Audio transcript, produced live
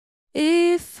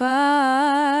If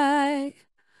I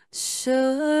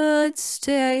should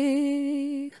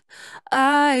stay,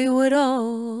 I would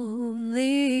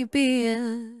only be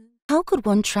in. How could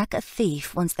one track a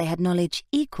thief once they had knowledge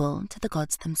equal to the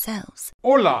gods themselves?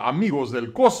 Hola, amigos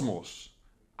del cosmos.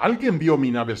 ¿Alguien vio mi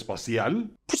nave espacial?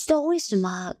 不知道为什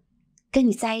么跟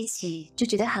你在一起就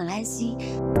觉得很安心。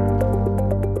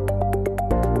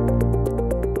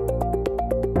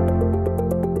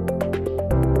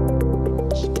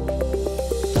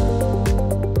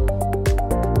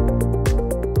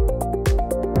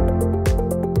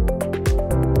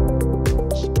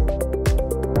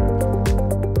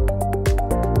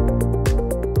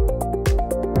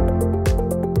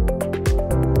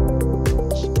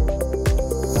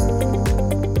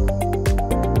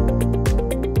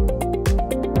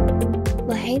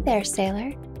Hey there,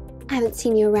 sailor. I haven't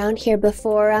seen you around here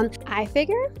before. I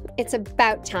figure it's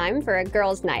about time for a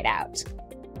girls' night out.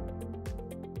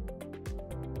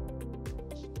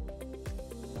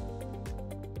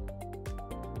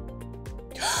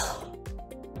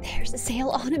 There's a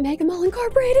sale on at Mega Mall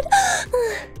Incorporated.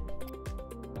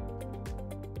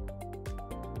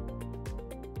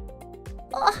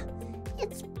 Oh,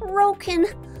 it's broken.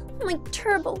 My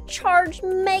turbocharged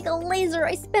mega laser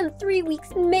I spent 3 weeks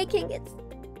making. It's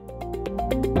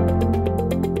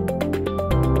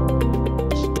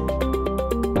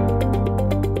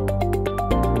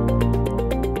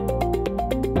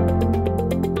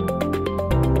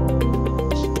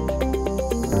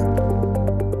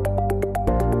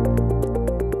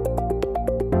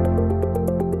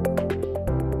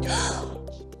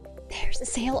There's a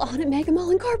sale on at Mega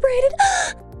Mall Incorporated.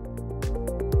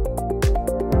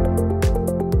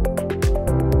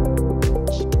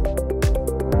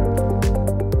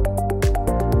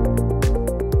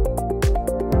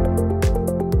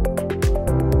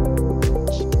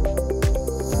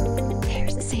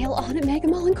 Mega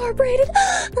Mall Incorporated?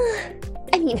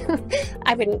 I mean,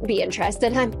 I wouldn't be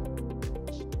interested. I'm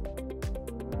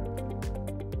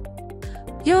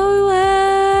Your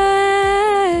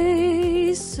way,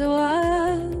 so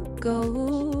I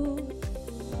go.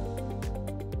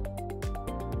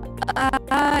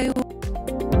 I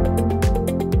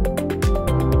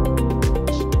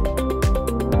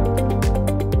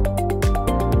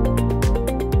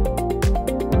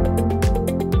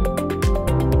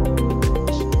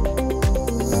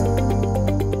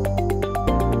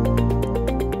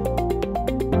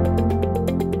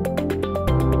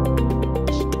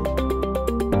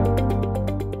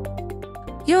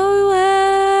Your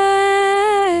way,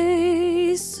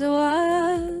 so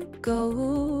I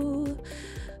go.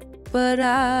 But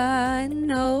I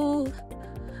know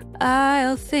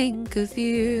I'll think of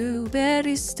you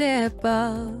every step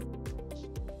up.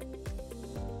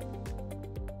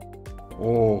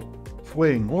 ¿O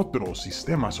fue en otro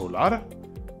sistema solar?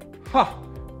 ¡Ja!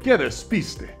 ¡Qué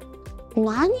despiste!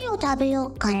 何を食べ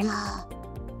ようかな。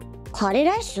カレー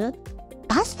ライス？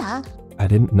パスタ？ I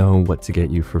didn't know what to get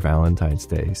you for Valentine's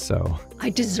Day, so... I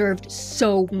deserved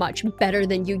so much better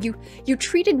than you. You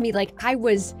treated me like I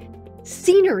was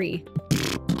scenery.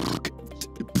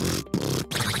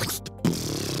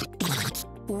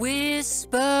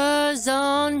 Whispers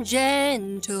on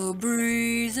gentle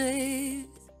breezes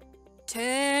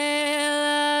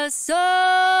tell us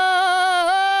all.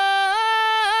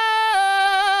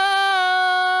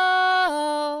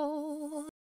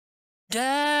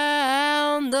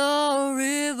 Down the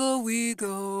river we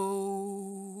go.